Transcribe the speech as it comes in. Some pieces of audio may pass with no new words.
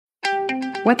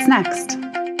What's next?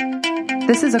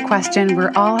 This is a question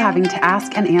we're all having to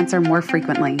ask and answer more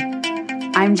frequently.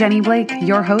 I'm Jenny Blake,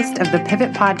 your host of the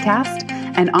Pivot Podcast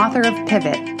and author of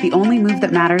Pivot, The Only Move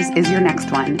That Matters Is Your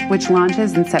Next One, which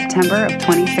launches in September of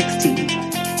 2016.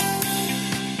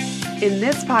 In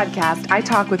this podcast, I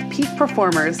talk with peak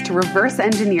performers to reverse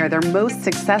engineer their most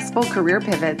successful career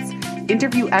pivots,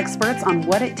 interview experts on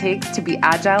what it takes to be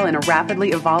agile in a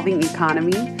rapidly evolving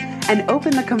economy, and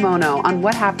open the kimono on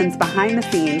what happens behind the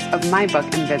scenes of my book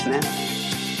and business.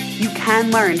 You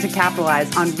can learn to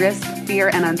capitalize on risk, fear,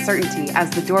 and uncertainty as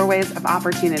the doorways of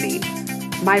opportunity.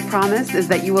 My promise is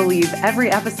that you will leave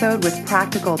every episode with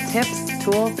practical tips,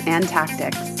 tools, and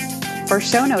tactics. For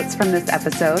show notes from this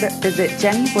episode, visit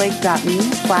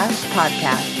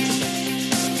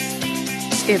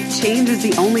jennyblake.me/podcast. If change is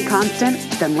the only constant,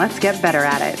 then let's get better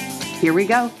at it. Here we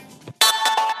go.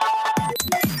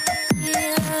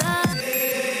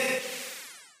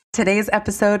 Today's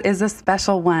episode is a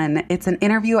special one. It's an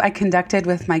interview I conducted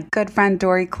with my good friend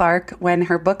Dorie Clark when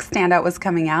her book Standout was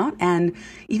coming out, and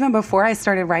even before I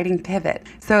started writing Pivot.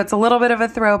 So it's a little bit of a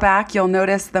throwback. You'll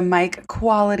notice the mic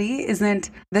quality isn't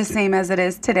the same as it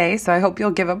is today, so I hope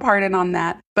you'll give a pardon on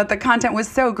that. But the content was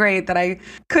so great that I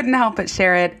couldn't help but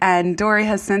share it, and Dorie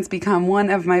has since become one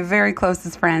of my very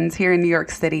closest friends here in New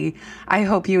York City. I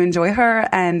hope you enjoy her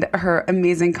and her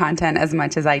amazing content as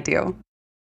much as I do.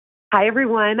 Hi,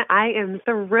 everyone. I am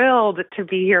thrilled to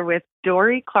be here with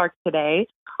Dorie Clark today,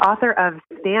 author of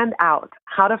Stand Out,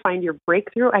 How to Find Your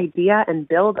Breakthrough Idea and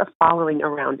Build a Following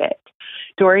Around It.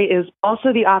 Dorie is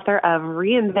also the author of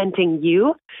Reinventing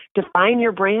You, Define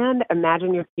Your Brand,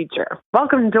 Imagine Your Future.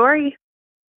 Welcome, Dorie.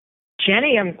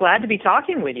 Jenny, I'm glad to be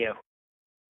talking with you.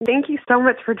 Thank you so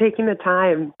much for taking the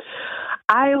time.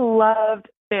 I loved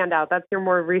Stand Out. That's your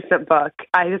more recent book.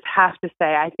 I just have to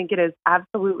say, I think it is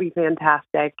absolutely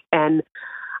fantastic. And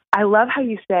I love how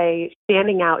you say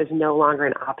standing out is no longer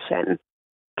an option.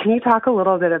 Can you talk a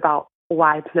little bit about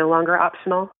why it's no longer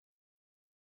optional?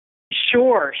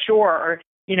 Sure.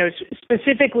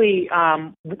 Specifically,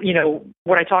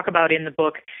 what I talk about in the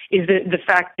book is the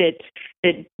fact that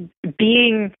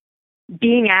being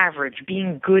average,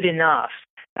 being good enough,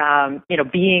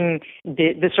 being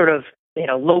the sort of,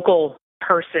 local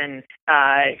person,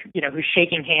 who's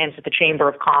shaking hands at the Chamber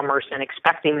of Commerce and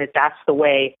expecting that that's the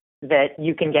way that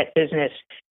you can get business.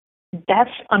 That's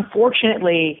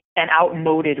unfortunately an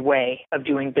outmoded way of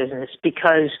doing business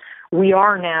because we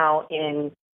are now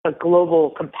in a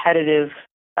global competitive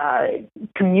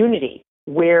community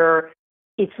where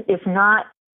it's not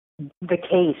the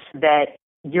case that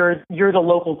you're the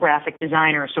local graphic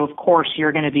designer, so of course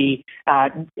you're going to be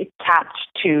tapped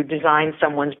to design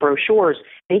someone's brochures.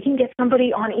 They can get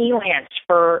somebody on Elance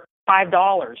for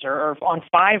 $5 or on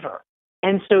Fiverr.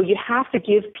 And so you have to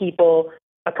give people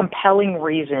a compelling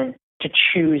reason to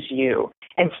choose you.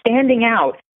 And standing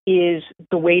out is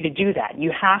the way to do that.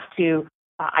 You have to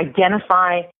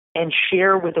identify and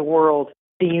share with the world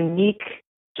the unique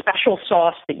special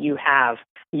sauce that you have.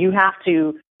 You have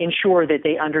to ensure that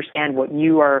they understand what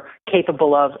you are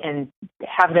capable of and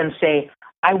have them say,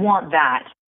 I want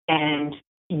that. And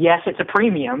yes, it's a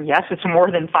premium. Yes, it's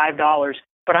more than $5,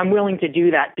 but I'm willing to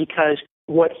do that because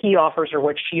what he offers or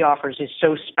what she offers is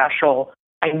so special.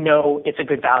 I know it's a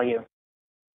good value.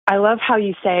 I love how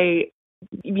you say,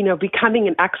 becoming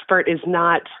an expert is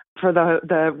not for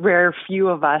the rare few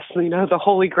of us, the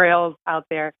holy grails out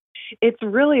there. It's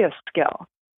really a skill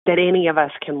that any of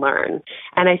us can learn.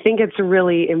 And I think it's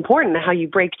really important how you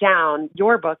break down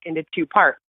your book into two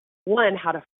parts. One,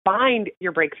 how to find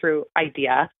your breakthrough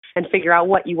idea and figure out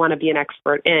what you want to be an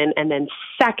expert in. And then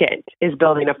second is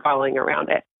building a following around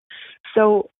it.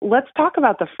 So let's talk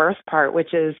about the first part,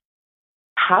 which is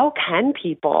how can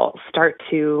people start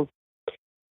to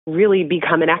really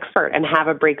become an expert and have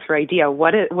a breakthrough idea?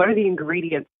 What are the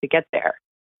ingredients to get there?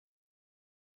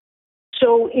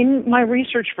 So in my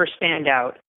research for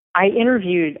Standout, I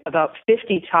interviewed about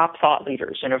 50 top thought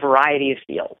leaders in a variety of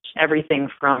fields, everything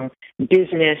from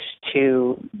business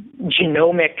to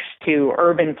genomics to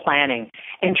urban planning,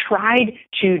 and tried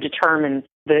to determine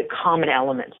the common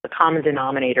elements, the common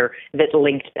denominator that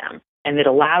linked them and that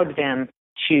allowed them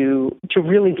to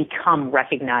really become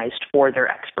recognized for their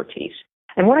expertise.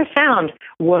 And what I found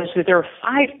was that there are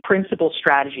 5 principal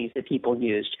strategies that people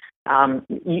used.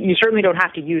 You certainly don't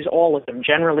have to use all of them.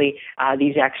 Generally,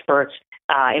 these experts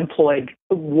employed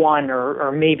 1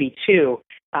 or maybe 2,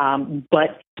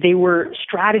 but they were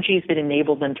strategies that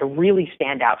enabled them to really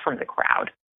stand out from the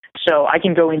crowd. So I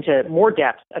can go into more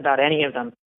depth about any of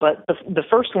them, but the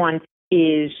first one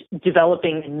is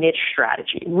developing a niche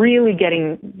strategy, really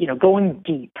going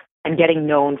deep and getting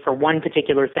known for one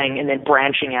particular thing and then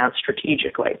branching out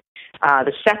strategically.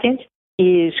 The second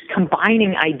is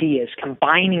combining ideas,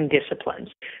 combining disciplines.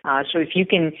 So if you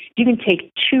can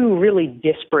take two really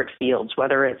disparate fields,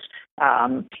 whether it's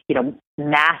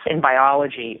math and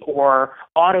biology or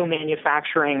auto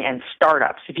manufacturing and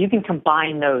startups, if you can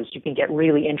combine those, you can get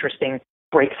really interesting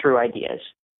breakthrough ideas.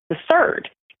 The third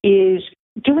is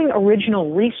doing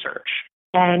original research.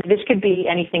 And this could be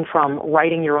anything from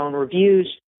writing your own reviews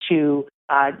to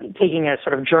taking a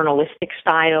sort of journalistic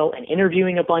style and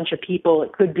interviewing a bunch of people.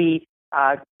 It could be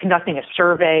conducting a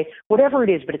survey, whatever it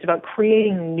is, but it's about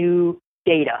creating new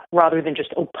data rather than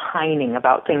just opining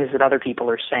about things that other people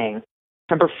are saying.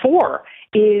 Number 4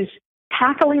 is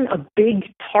tackling a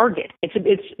big target.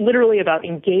 It's literally about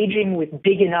engaging with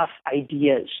big enough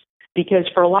ideas, because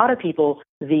for a lot of people,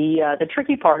 the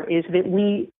tricky part is that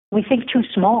we think too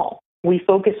small. We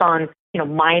focus on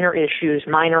minor issues,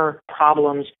 minor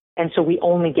problems, and so we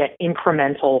only get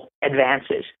incremental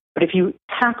advances. But if you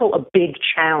tackle a big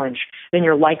challenge, then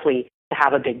you're likely to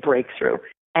have a big breakthrough.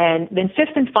 And then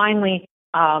fifth and finally,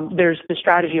 there's the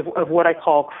strategy of what I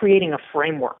call creating a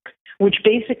framework, which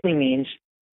basically means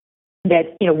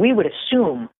that we would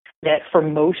assume that for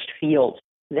most fields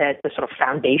that the sort of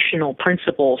foundational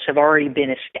principles have already been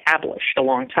established a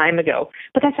long time ago.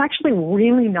 But that's actually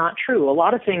really not true. A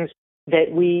lot of things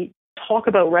that we talk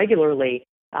about regularly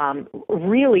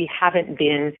really haven't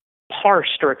been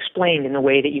parsed or explained in the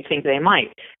way that you think they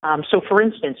might. So, for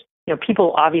instance,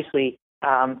 people obviously,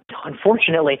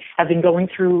 unfortunately, have been going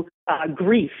through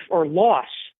grief or loss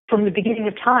from the beginning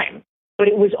of time. But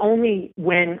it was only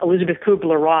when Elizabeth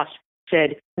Kubler-Ross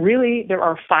said, really, there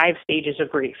are 5 stages of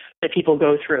grief that people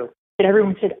go through, that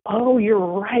everyone said, oh, you're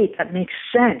right, that makes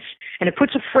sense. And it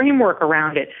puts a framework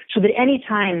around it so that any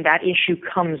time that issue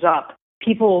comes up,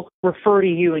 people refer to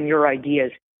you and your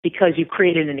ideas because you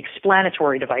created an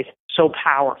explanatory device so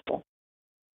powerful.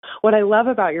 What I love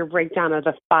about your breakdown of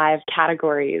the 5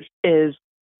 categories is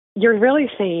you're really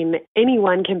saying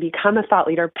anyone can become a thought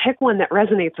leader. Pick one that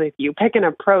resonates with you. Pick an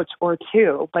approach or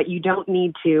 2, but you don't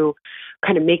need to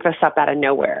kind of make this up out of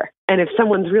nowhere. And if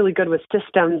someone's really good with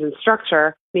systems and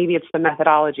structure, maybe it's the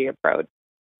methodology approach.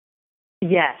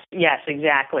 Yes,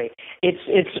 exactly.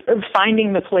 It's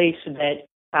finding the place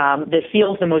that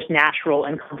feels the most natural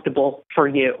and comfortable for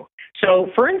you. So,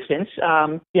 for instance,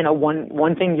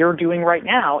 one thing you're doing right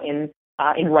now in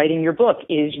writing your book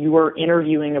is you are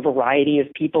interviewing a variety of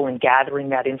people and gathering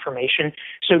that information.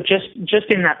 So just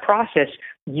in that process,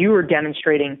 you are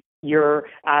demonstrating your,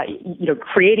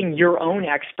 creating your own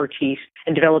expertise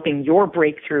and developing your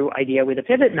breakthrough idea with the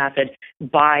pivot method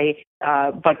by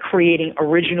creating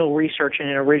original research and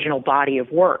an original body of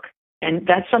work. And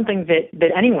that's something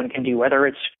that anyone can do, whether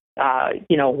it's 1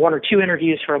 or 2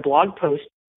 interviews for a blog post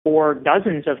or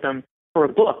dozens of them for a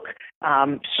book.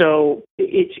 So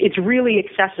it's really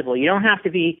accessible. You don't have to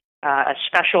be a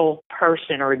special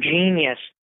person or a genius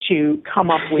to come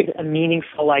up with a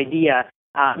meaningful idea.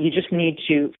 You just need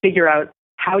to figure out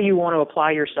how you want to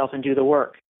apply yourself and do the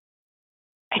work.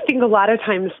 I think a lot of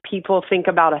times people think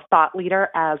about a thought leader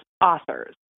as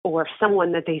authors or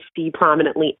someone that they see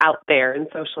prominently out there in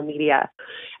social media.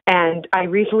 And I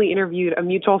recently interviewed a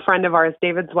mutual friend of ours,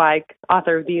 David Zweig,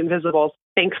 author of The Invisibles,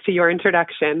 thanks to your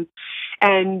introduction.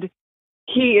 And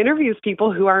he interviews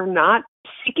people who are not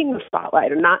seeking the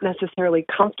spotlight or not necessarily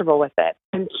comfortable with it.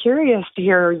 I'm curious to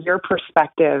hear your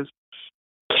perspective.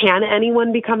 Can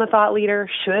anyone become a thought leader?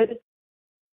 Should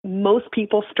most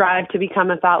people strive to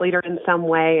become a thought leader in some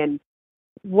way? And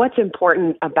what's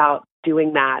important about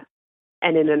doing that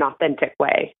and in an authentic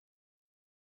way?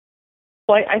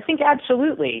 Well, I think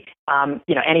absolutely.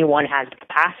 Anyone has the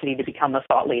capacity to become a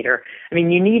thought leader. I mean,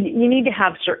 you need to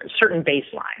have certain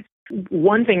baselines.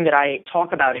 One thing that I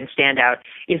talk about in Standout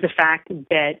is the fact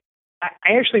that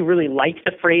I actually really like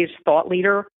the phrase thought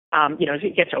leader.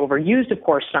 It gets overused, of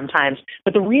course, sometimes.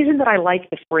 But the reason that I like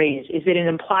the phrase is that it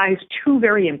implies 2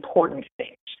 very important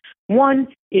things. One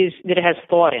is that it has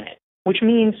thought in it, which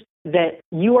means that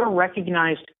you are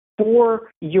recognized for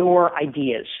your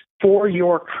ideas, for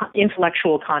your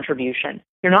intellectual contribution.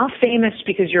 You're not famous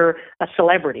because you're a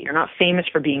celebrity. You're not famous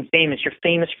for being famous. You're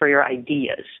famous for your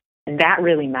ideas. And that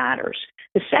really matters.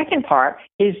 The second part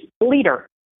is leader.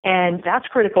 And that's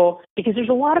critical because there's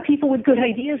a lot of people with good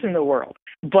ideas in the world.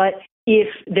 But if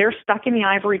they're stuck in the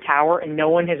ivory tower and no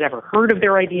one has ever heard of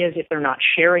their ideas, if they're not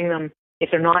sharing them,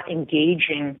 if they're not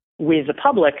engaging with the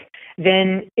public,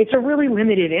 then it's a really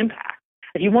limited impact.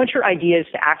 If you want your ideas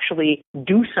to actually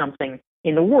do something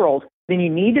in the world, then you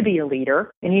need to be a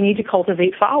leader and you need to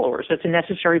cultivate followers. That's a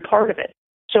necessary part of it.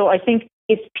 So I think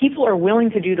if people are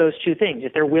willing to do those 2 things,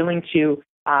 if they're willing to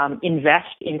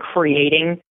invest in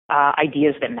creating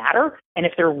ideas that matter, and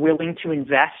if they're willing to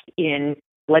invest in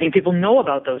letting people know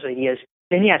about those ideas,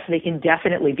 then yes, they can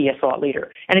definitely be a thought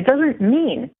leader. And it doesn't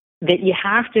mean that you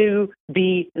have to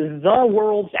be the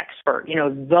world's expert,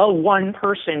 the one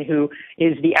person who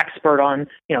is the expert on,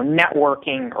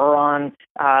 networking or on,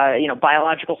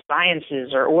 biological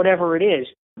sciences or whatever it is.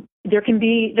 There can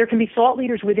be thought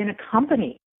leaders within a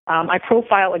company. I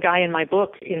profile a guy in my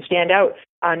book in Stand Out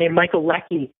named Michael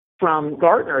Leckie from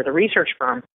Gartner, the research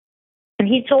firm. And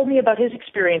he told me about his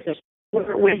experiences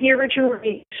when he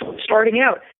originally was starting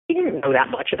out. He didn't know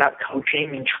that much about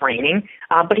coaching and training,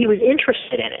 but he was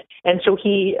interested in it. And so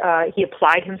he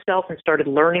applied himself and started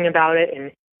learning about it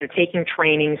and taking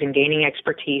trainings and gaining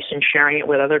expertise and sharing it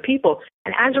with other people.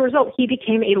 And as a result, he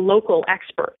became a local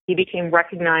expert. He became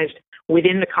recognized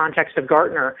within the context of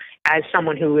Gartner as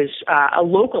someone who is a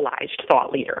localized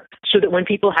thought leader, so that when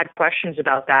people had questions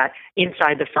about that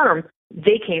inside the firm,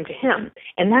 they came to him.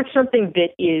 And that's something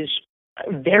that is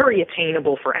very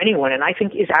attainable for anyone, and I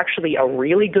think is actually a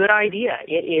really good idea.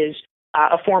 It is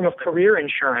a form of career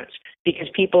insurance, because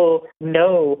people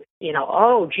know,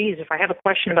 oh, geez, if I have a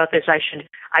question about this, I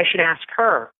should ask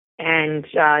her. And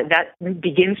that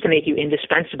begins to make you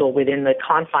indispensable within the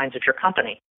confines of your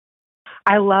company.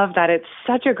 I love that. It's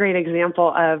such a great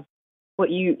example of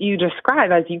what you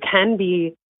describe as you can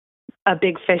be a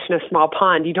big fish in a small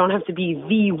pond. You don't have to be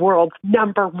the world's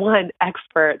number one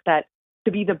expert. That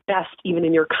to be the best even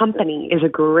in your company is a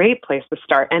great place to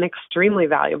start and extremely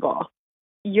valuable.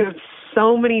 You have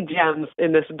so many gems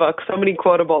in this book, so many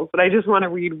quotables, but I just want to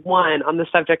read one on the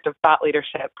subject of thought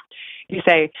leadership. You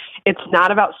say, it's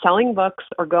not about selling books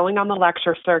or going on the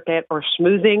lecture circuit or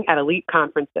schmoozing at elite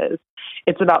conferences.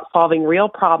 It's about solving real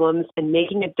problems and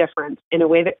making a difference in a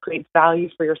way that creates value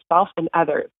for yourself and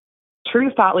others. True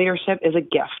thought leadership is a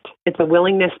gift. It's a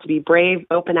willingness to be brave,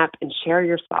 open up, and share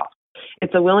yourself.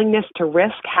 It's a willingness to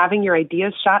risk having your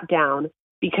ideas shot down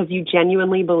because you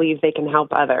genuinely believe they can help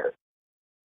others.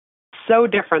 So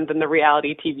different than the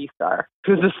reality TV star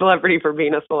who's a celebrity for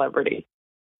being a celebrity.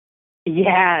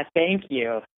 Yeah, thank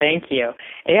you.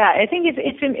 Yeah, I think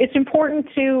it's important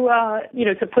to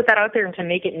to put that out there and to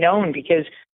make it known, because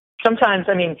sometimes,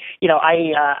 I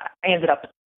ended up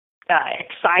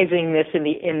excising this in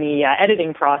the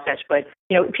editing process, but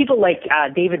people like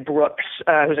David Brooks,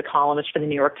 who's a columnist for the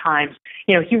New York Times,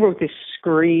 he wrote this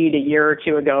screed a year or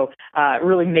two ago,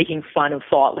 really making fun of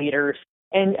thought leaders.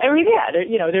 And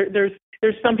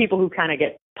there's some people who kind of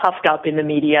get puffed up in the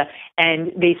media,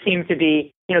 and they seem to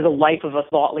be, the life of a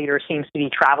thought leader seems to be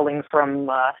traveling from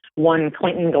one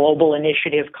Clinton Global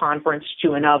Initiative conference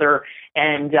to another,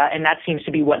 and that seems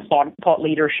to be what thought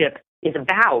leadership is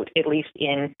about, at least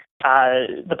in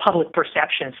the public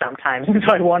perception sometimes. And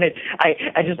so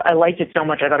I liked it so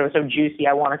much. I thought it was so juicy.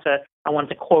 I wanted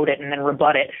to quote it and then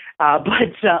rebut it.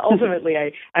 But ultimately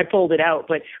I pulled it out.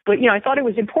 But I thought it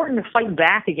was important to fight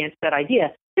back against that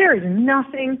idea. There is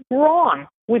nothing wrong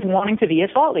with wanting to be a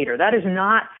thought leader. That is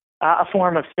not a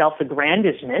form of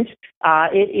self-aggrandizement.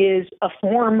 It is a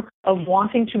form of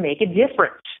wanting to make a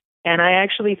difference. And I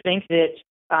actually think that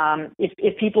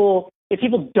if people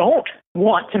don't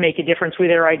want to make a difference with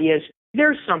their ideas,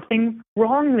 there's something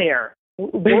wrong there.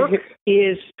 Work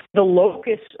is the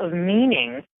locus of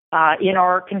meaning in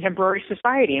our contemporary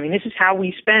society. This is how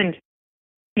we spend,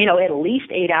 at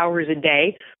least 8 hours a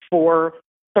day for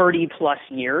 30 plus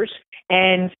years.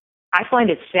 And I find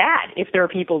it sad if there are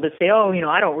people that say,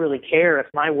 I don't really care if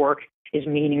my work is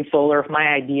meaningful or if my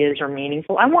ideas are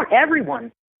meaningful. I want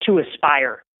everyone to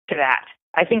aspire to that.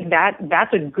 I think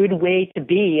that's a good way to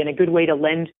be, and a good way to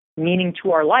lend meaning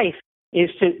to our life is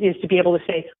to be able to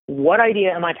say, what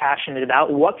idea am I passionate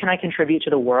about? What can I contribute to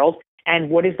the world? And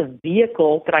what is the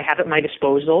vehicle that I have at my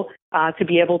disposal to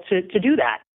be able to do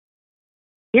that?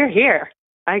 Hear, hear.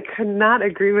 I could not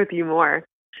agree with you more.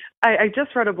 I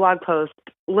just wrote a blog post,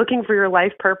 looking for your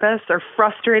life purpose or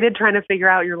frustrated trying to figure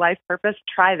out your life purpose.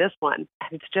 Try this one.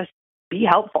 And it's just be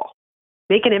helpful.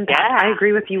 Make an impact. Yeah. I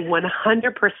agree with you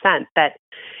 100% that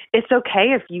it's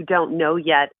okay if you don't know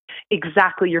yet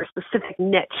exactly your specific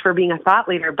niche for being a thought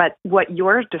leader, but what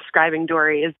you're describing,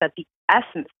 Dory, is that the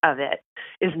essence of it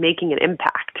is making an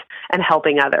impact and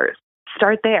helping others.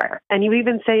 Start there. And you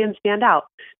even say in Stand Out,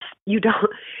 you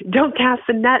don't cast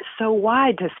the net so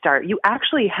wide to start. You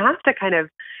actually have to kind of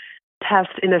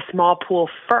test in a small pool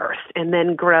first and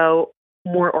then grow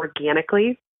more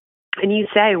organically. And you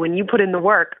say, when you put in the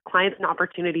work, clients and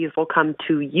opportunities will come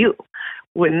to you.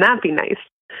 Wouldn't that be nice?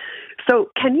 So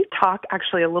can you talk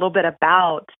actually a little bit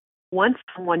about, once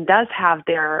someone does have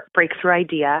their breakthrough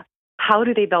idea, how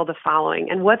do they build a following?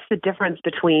 And what's the difference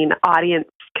between audience,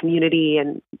 community,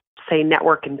 and, say,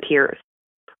 network and peers?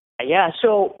 Yeah,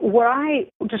 so what I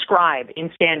describe in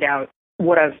Standout,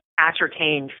 what I've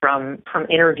ascertained from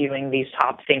interviewing these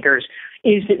top thinkers,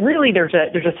 is that really there's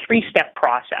a 3-step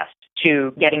process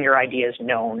to getting your ideas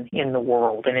known in the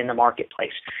world and in the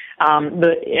marketplace.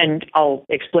 And I'll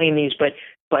explain these,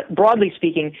 but broadly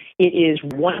speaking, it is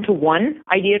 1-to-1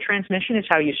 idea transmission is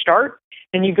how you start.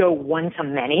 Then you go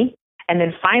 1-to-many, and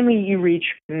then finally you reach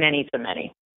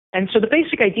many-to-many. And so the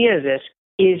basic idea of this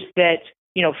is that,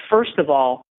 first of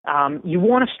all, you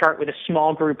want to start with a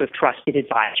small group of trusted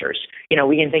advisors.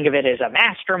 We can think of it as a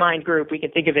mastermind group. We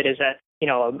can think of it as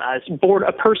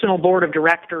a personal board of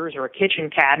directors or a kitchen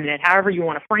cabinet, however you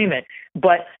want to frame it.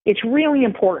 But it's really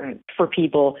important for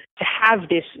people to have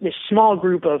this small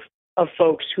group of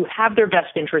folks who have their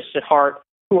best interests at heart,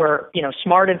 who are,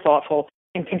 smart and thoughtful,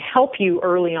 and can help you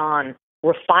early on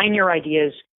refine your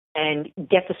ideas and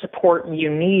get the support you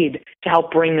need to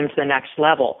help bring them to the next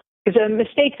level. Because a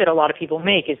mistake that a lot of people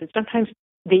make is that sometimes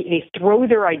they throw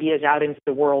their ideas out into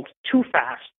the world too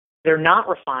fast. They're not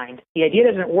refined. The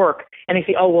idea doesn't work. And they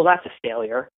say, oh, well, that's a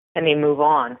failure. And they move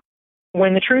on.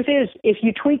 When the truth is, if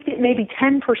you tweaked it maybe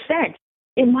 10%,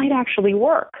 it might actually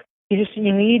work. You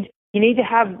need to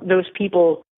have those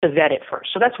people to vet it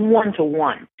first. So that's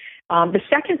 1-to-1. The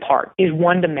second part is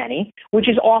 1-to-many, which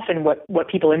is often what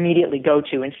people immediately go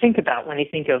to and think about when they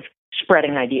think of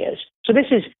spreading ideas. So this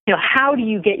is, how do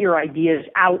you get your ideas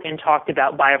out and talked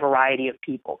about by a variety of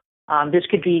people? This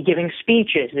could be giving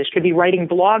speeches. This could be writing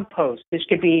blog posts. This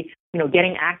could be,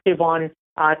 getting active on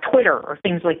Twitter or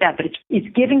things like that. But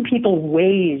it's giving people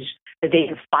ways that they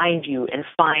can find you and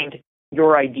find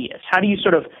your ideas. How do you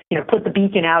sort of, put the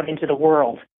beacon out into the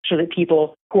world so that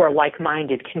people who are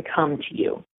like-minded can come to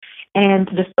you? And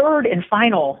the third and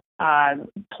final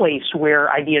place where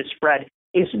ideas spread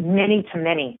is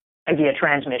many-to-many idea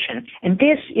transmission. And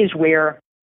this is where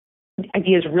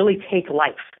ideas really take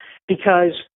life,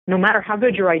 because no matter how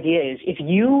good your idea is, if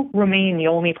you remain the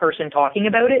only person talking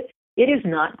about it, it is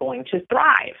not going to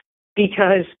thrive,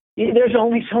 because there's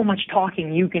only so much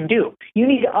talking you can do. You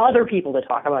need other people to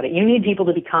talk about it. You need people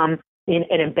to become an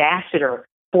ambassador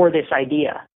for this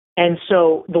idea. And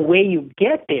so the way you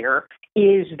get there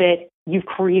is that you've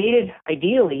created,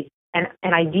 ideally, an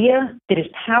idea that is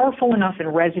powerful enough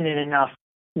and resonant enough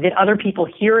that other people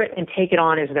hear it and take it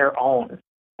on as their own.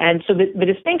 And so the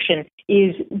distinction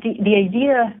is the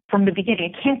idea from the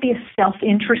beginning. It can't be a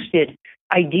self-interested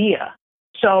idea.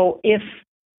 So if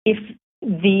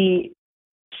the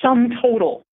sum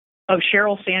total of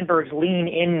Sheryl Sandberg's Lean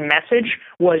In message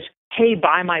was, hey,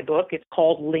 buy my book, it's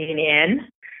called Lean In,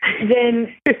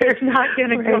 then it's not going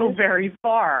to go very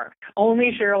far.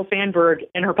 Only Sheryl Sandberg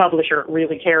and her publisher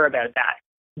really care about that.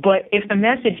 But if the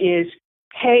message is,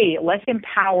 hey, let's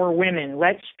empower women,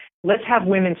 let's have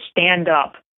women stand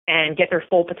up and get their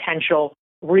full potential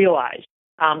realized.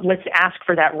 Let's ask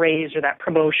for that raise or that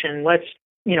promotion. Let's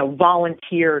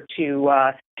volunteer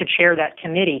to chair that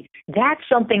committee. That's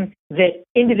something that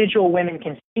individual women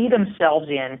can see themselves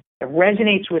in. It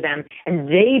resonates with them, and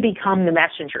they become the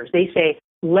messengers. They say,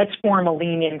 let's form a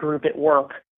Lean In group at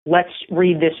work. Let's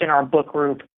read this in our book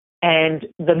group, and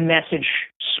the message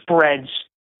spreads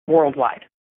worldwide.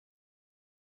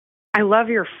 I love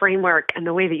your framework and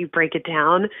the way that you break it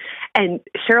down. And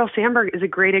Sheryl Sandberg is a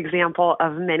great example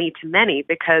of many-to-many,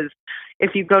 because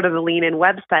if you go to the Lean In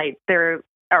website, there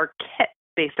are kits,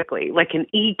 basically, like an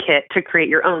e-kit to create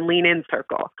your own Lean In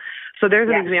circle. So there's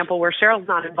an example where Sheryl's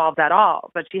not involved at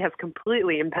all, but she has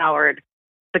completely empowered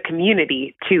the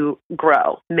community to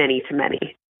grow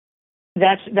many-to-many.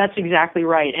 That's exactly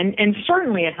right. And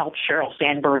certainly it helps Sheryl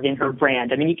Sandberg in her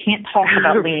brand. I mean, you can't talk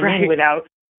about Lean In without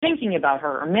thinking about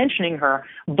her or mentioning her,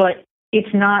 but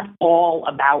it's not all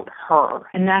about her.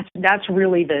 And that's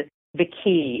really the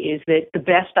key, is that the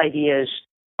best ideas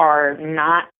are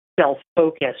not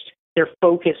self-focused. They're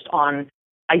focused on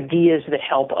ideas that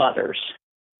help others.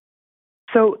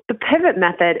 So the pivot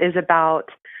method is about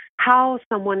how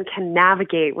someone can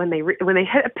navigate when they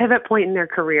hit a pivot point in their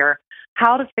career,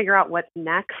 how to figure out what's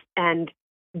next and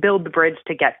build the bridge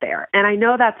to get there. And I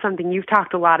know that's something you've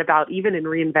talked a lot about, even in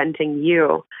Reinventing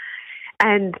You.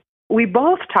 And we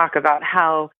both talk about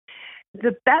how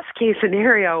the best case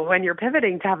scenario when you're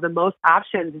pivoting to have the most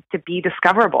options is to be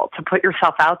discoverable, to put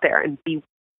yourself out there and be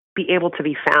able to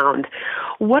be found.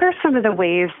 What are some of the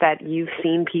ways that you've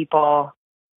seen people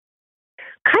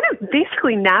kind of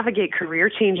basically navigate career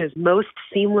changes most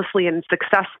seamlessly and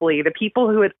successfully? The people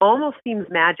who it almost seems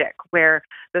magic, where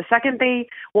the second they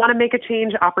want to make a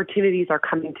change, opportunities are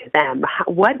coming to them.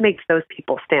 What makes those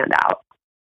people stand out?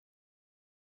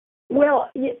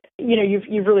 Well,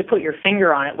 you've really put your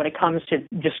finger on it when it comes to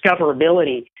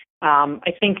discoverability.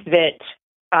 I think that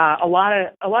a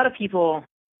lot of people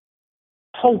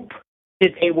hope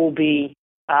that they will be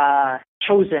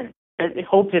chosen, that they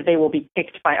hope that they will be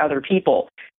picked by other people.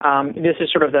 This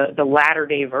is sort of the latter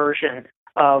day version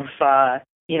of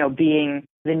being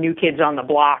the new kids on the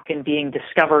block and being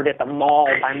discovered at the mall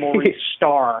by Maurice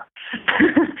Starr.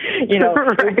 Right.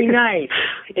 It would be nice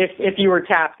if you were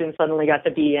tapped and suddenly got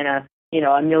to be in a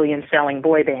million selling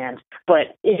boy band.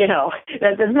 But,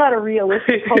 that's not a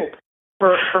realistic hope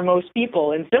for most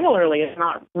people. And similarly, it's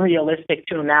not realistic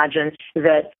to imagine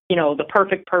that, the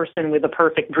perfect person with the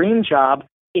perfect dream job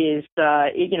is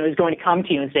going to come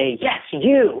to you and say, yes,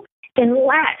 you,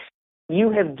 unless you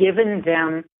have given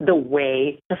them the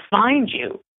way to find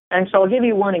you. And so I'll give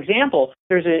you one example.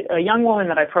 There's a young woman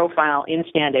that I profile in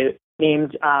Standout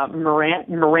named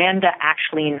Miranda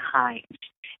Ashleen Hines.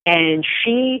 And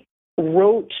she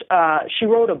wrote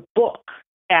a book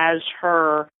as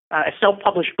her, a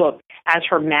self-published book as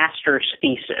her master's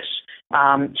thesis.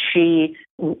 She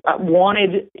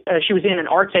was in an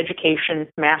arts education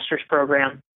master's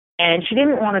program, and she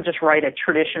didn't want to just write a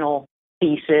traditional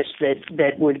thesis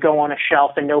that would go on a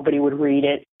shelf and nobody would read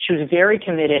it. She was very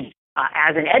committed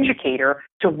as an educator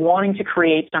to wanting to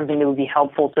create something that would be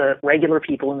helpful to regular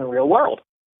people in the real world.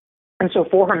 And so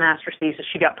for her master's thesis,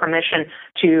 she got permission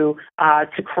to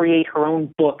create her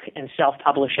own book and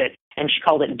self-publish it. And she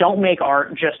called it Don't Make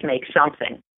Art, Just Make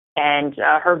Something. And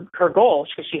her goal,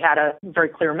 because she had a very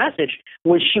clear message,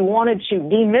 was she wanted to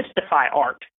demystify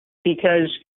art, because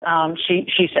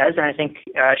she says, and I think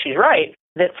she's right,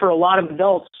 that for a lot of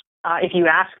adults, if you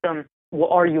ask them, well,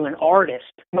 are you an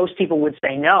artist? Most people would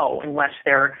say no, unless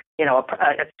they're,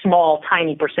 a small,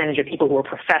 tiny percentage of people who are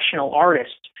professional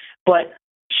artists. But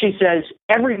she says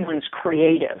everyone's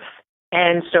creative.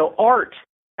 And so art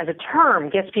as a term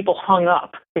gets people hung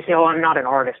up. They say, oh, I'm not an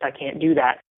artist, I can't do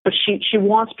that. But she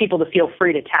wants people to feel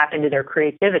free to tap into their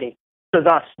creativity. So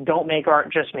thus, don't make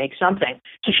art, just make something.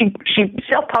 So she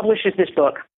self-publishes this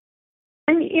book.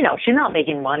 And, she's not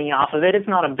making money off of it. It's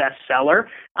not a bestseller.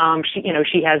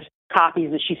 She has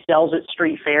copies that she sells at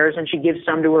street fairs, and she gives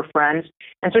some to her friends.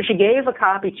 And so she gave a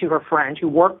copy to her friend who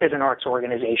worked at an arts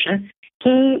organization.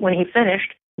 He, when he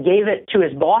finished, gave it to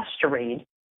his boss to read.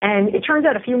 And it turns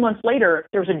out a few months later,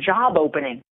 there was a job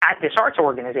opening at this arts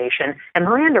organization, and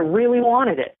Miranda really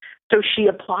wanted it. So she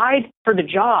applied for the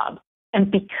job. And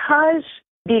because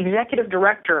the executive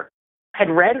director had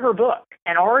read her book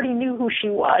and already knew who she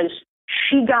was,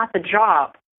 she got the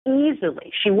job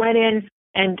easily. She went in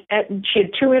and she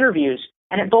had 2 interviews.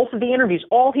 And at both of the interviews,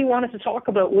 all he wanted to talk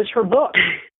about was her book.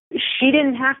 She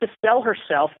didn't have to sell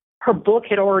herself. Her book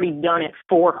had already done it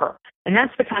for her. And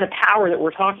that's the kind of power that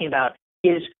we're talking about,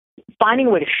 is finding a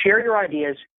way to share your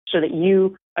ideas so that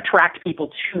you attract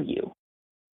people to you.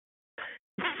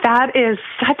 That is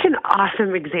such an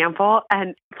awesome example.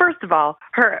 And first of all,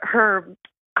 her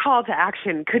call to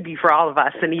action could be for all of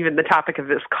us, and even the topic of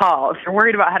this call. If you're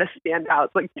worried about how to stand out,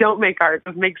 it's like, don't make art,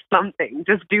 just make something.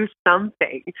 Just do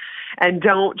something. And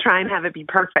don't try and have it be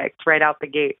perfect right out the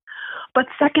gate. But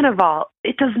second of all,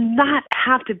 it does not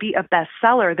have to be a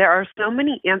bestseller. There are so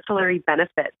many ancillary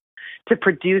benefits to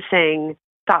producing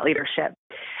thought leadership.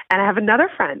 And I have another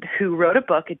friend who wrote a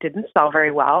book. It didn't sell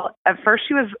very well. At first,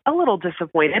 she was a little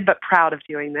disappointed, but proud of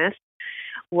doing this.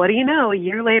 What do you know? A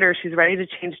year later, she's ready to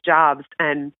change jobs,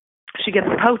 and she gets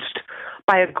poached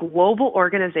by a global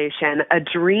organization, a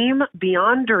dream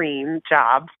beyond dream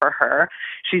job for her.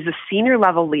 She's a senior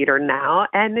level leader now,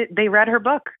 and they read her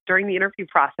book during the interview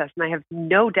process, and I have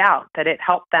no doubt that it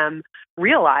helped them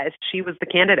realize she was the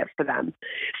candidate for them.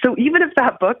 So even if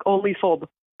that book only sold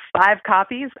 5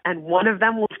 copies and one of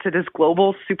them was to this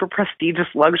global, super prestigious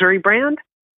luxury brand,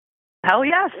 hell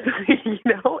yes,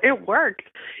 it worked.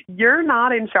 You're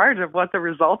not in charge of what the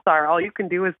results are. All you can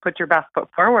do is put your best foot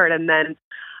forward. And then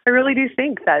I really do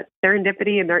think that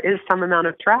serendipity, and there is some amount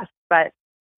of trust, but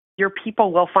your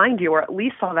people will find you, or at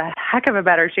least have a heck of a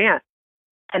better chance.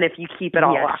 And if you keep it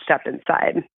all locked up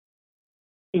inside.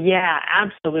 Yeah,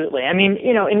 absolutely. I mean,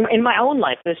 in my own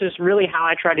life, this is really how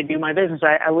I try to do my business.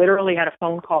 I literally had a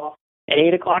phone call at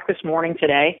 8:00 this morning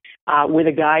today with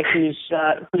a guy who's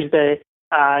the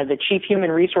chief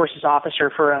human resources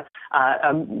officer for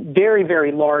a very,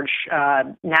 very large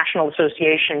national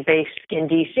association based in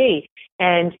D.C.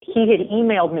 And he had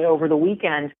emailed me over the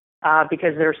weekend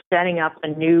because they're setting up a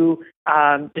new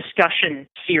discussion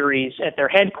series at their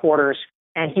headquarters.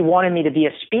 And he wanted me to be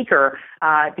a speaker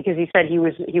because he said he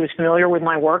was familiar with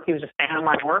my work. He was a fan of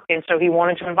my work. And so he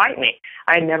wanted to invite me.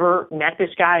 I had never met this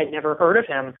guy. I'd never heard of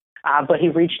him. but he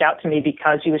reached out to me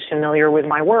because he was familiar with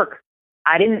my work.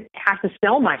 I didn't have to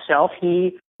sell myself.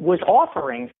 He was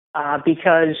offering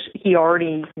because he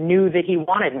already knew that he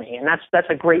wanted me, and that's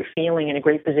a great feeling and a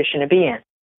great position to be in.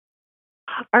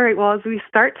 All right. Well, as we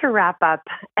start to wrap up,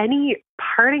 any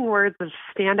parting words of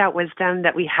standout wisdom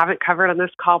that we haven't covered on this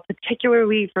call,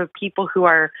 particularly for people who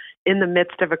are in the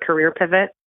midst of a career pivot?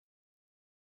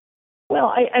 Well,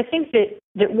 I think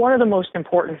that one of the most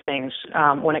important things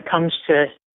when it comes to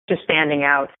standing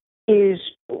out is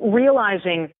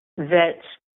realizing that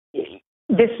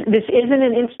this isn't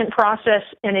an instant process,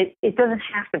 and it doesn't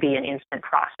have to be an instant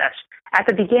process. At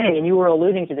the beginning, and you were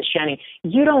alluding to this, Jenny,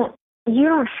 you don't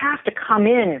have to come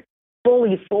in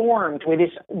fully formed with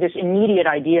this immediate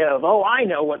idea of, oh, I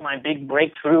know what my big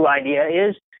breakthrough idea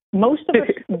is. Most of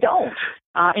us don't.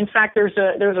 In fact, there's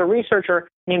a researcher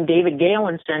named David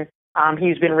Galenson.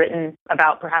 He's been written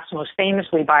about perhaps most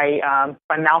famously by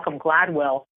Malcolm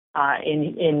Gladwell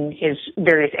in his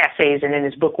various essays and in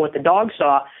his book What the Dog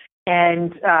Saw.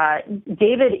 And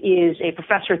David is a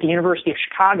professor at the University of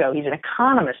Chicago. He's an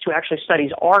economist who actually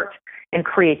studies art and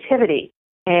creativity.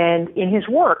 And in his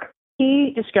work,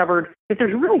 he discovered that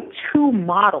there's really two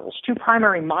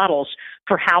primary models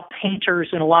for how painters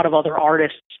and a lot of other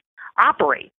artists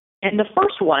operate. And the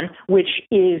first one, which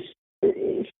is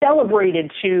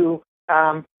celebrated to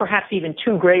perhaps even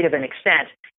too great of an extent,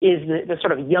 is the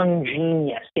sort of young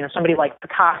genius, somebody like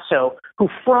Picasso, who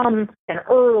from an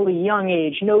early young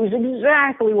age knows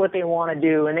exactly what they want to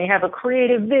do, and they have a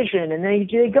creative vision, and they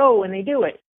go and they do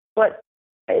it. But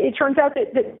it turns out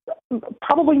that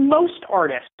probably most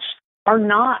artists are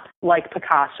not like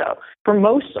Picasso. For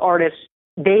most artists,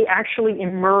 they actually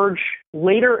emerge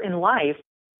later in life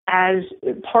as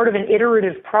part of an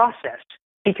iterative process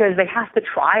because they have to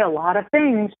try a lot of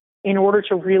things in order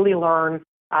to really learn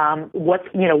what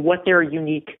their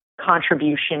unique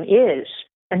contribution is.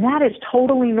 And that is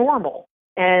totally normal.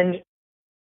 And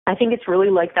I think it's really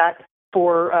like that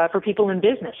for people in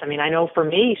business. I mean, I know for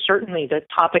me, certainly the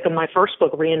topic of my first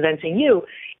book, Reinventing You,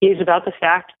 is about the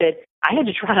fact that I had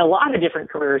to try a lot of different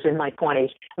careers in my 20s.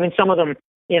 I mean, some of them,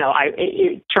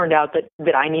 it turned out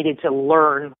that I needed to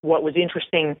learn what was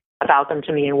interesting about them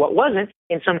to me and what wasn't.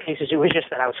 In some cases, it was just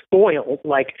that I was spoiled,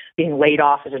 like being laid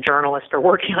off as a journalist or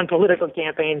working on political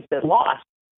campaigns that lost.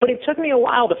 But it took me a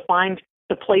while to find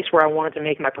the place where I wanted to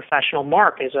make my professional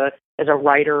mark as a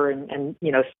writer and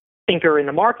thinker in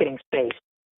the marketing space.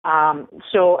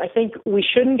 So I think we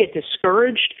shouldn't get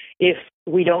discouraged if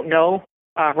we don't know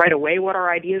right away what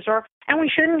our ideas are, and we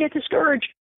shouldn't get discouraged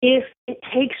if it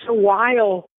takes a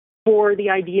while for the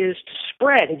ideas to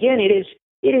spread. Again, it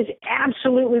is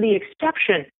absolutely the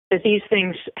exception that these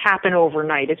things happen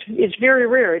overnight. It's very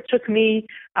rare. It took me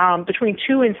between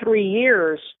 2 and 3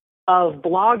 years of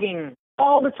blogging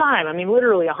all the time. I mean,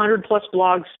 literally 100 plus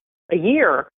blogs a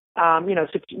year. So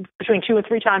between 2 and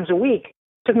 3 times a week.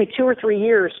 It took me 2 or 3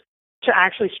 years to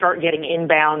actually start getting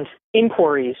inbound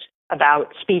inquiries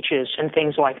about speeches and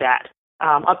things like that.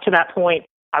 Up to that point,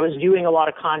 I was doing a lot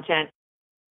of content,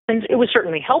 and it was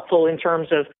certainly helpful in terms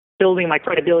of building my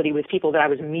credibility with people that I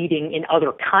was meeting in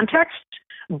other contexts,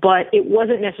 but it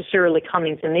wasn't necessarily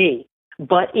coming to me.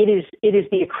 But it is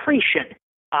the accretion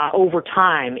over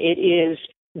time. It is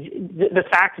the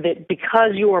fact that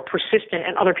because you are persistent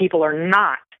and other people are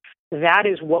not, that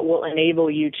is what will enable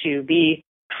you to be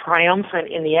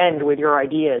triumphant in the end with your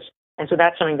ideas. And so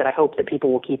that's something that I hope that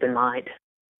people will keep in mind.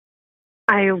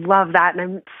 I love that. And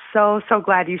I'm so, so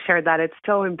glad you shared that. It's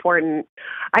so important.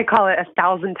 I call it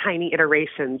 1,000 tiny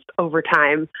iterations over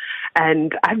time.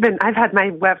 And I've had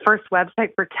my first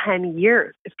website for 10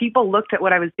 years. If people looked at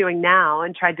what I was doing now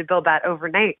and tried to build that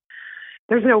overnight,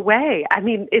 there's no way. I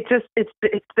mean, it's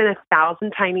been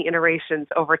 1,000 tiny iterations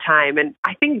over time. And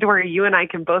I think, Dory, you and I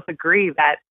can both agree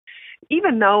that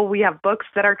even though we have books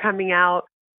that are coming out,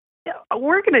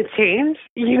 we're going to change.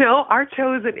 Our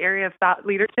chosen area of thought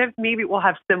leadership, maybe we'll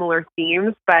have similar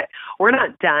themes, but we're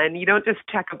not done. You don't just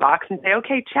check a box and say,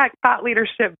 okay, check thought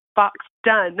leadership box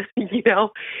done. Yeah.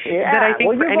 But I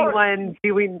think for anyone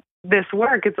doing this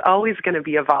work, it's always going to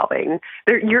be evolving.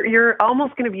 You're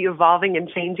almost going to be evolving and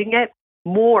changing it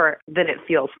more than it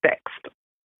feels fixed.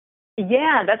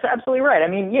 Yeah, that's absolutely right. I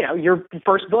mean, your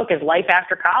first book is Life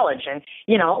After College, and,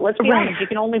 let's be honest, you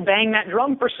can only bang that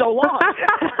drum for so long.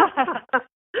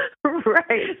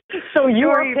 Right. So you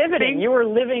were pivoting. You were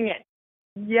living it.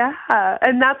 Yeah,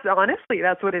 and that's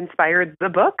what inspired the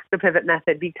book, The Pivot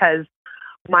Method, because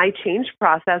my change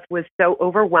process was so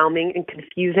overwhelming and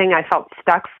confusing. I felt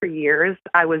stuck for years.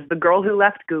 I was the girl who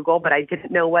left Google, but I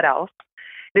didn't know what else.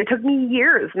 And it took me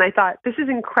years, and I thought, this is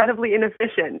incredibly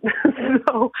inefficient.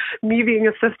 So me being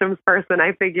a systems person,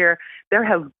 I figure there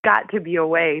has got to be a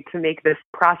way to make this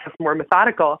process more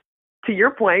methodical. To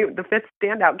your point, the fifth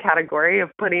standout category of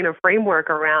putting a framework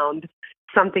around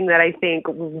something that I think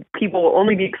people will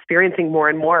only be experiencing more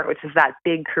and more, which is that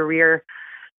big career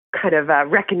kind of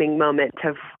reckoning moment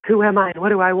of who am I and what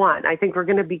do I want? I think we're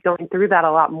going to be going through that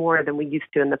a lot more than we used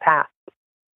to in the past.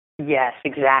 Yes,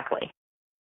 exactly.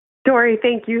 Dory,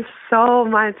 thank you so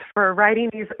much for writing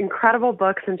these incredible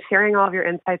books and sharing all of your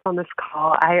insights on this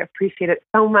call. I appreciate it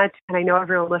so much, and I know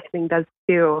everyone listening does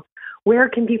too. Where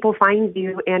can people find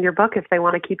you and your book if they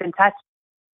want to keep in touch?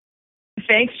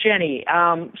 Thanks, Jenny.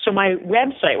 So my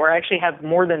website, where I actually have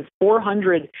more than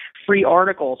 400 free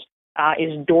articles,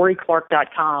 is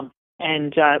doryclark.com.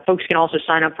 And folks can also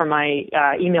sign up for my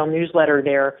email newsletter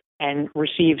there and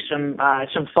receive some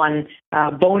fun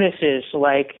bonuses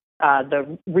like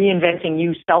the Reinventing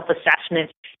You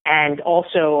self-assessment and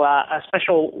also a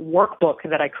special workbook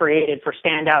that I created for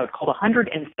Standout called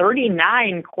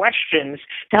 139 Questions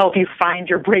to help you find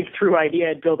your breakthrough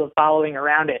idea and build a following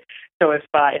around it. So if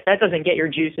that doesn't get your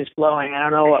juices flowing, I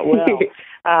don't know what will.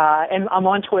 And I'm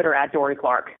on Twitter at Dory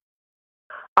Clark.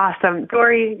 Awesome.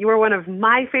 Dory, you are one of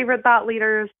my favorite thought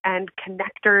leaders and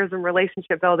connectors and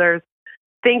relationship builders.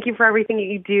 Thank you for everything that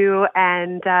you do,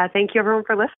 and thank you, everyone,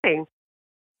 for listening.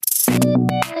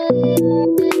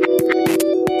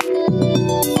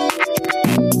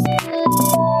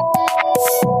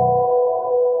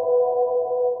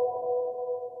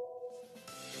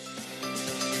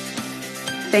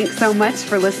 Thanks so much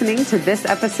for listening to this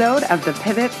episode of the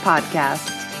Pivot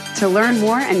Podcast. To learn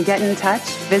more and get in touch,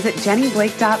 visit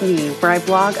jennyblake.me, where I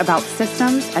blog about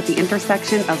systems at the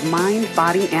intersection of mind,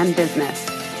 body, and business.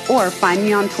 Or find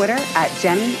me on Twitter at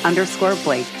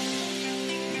Jenny_Blake.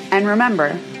 And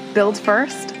remember, build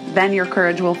first, then your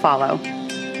courage will follow.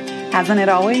 Hasn't it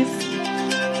always?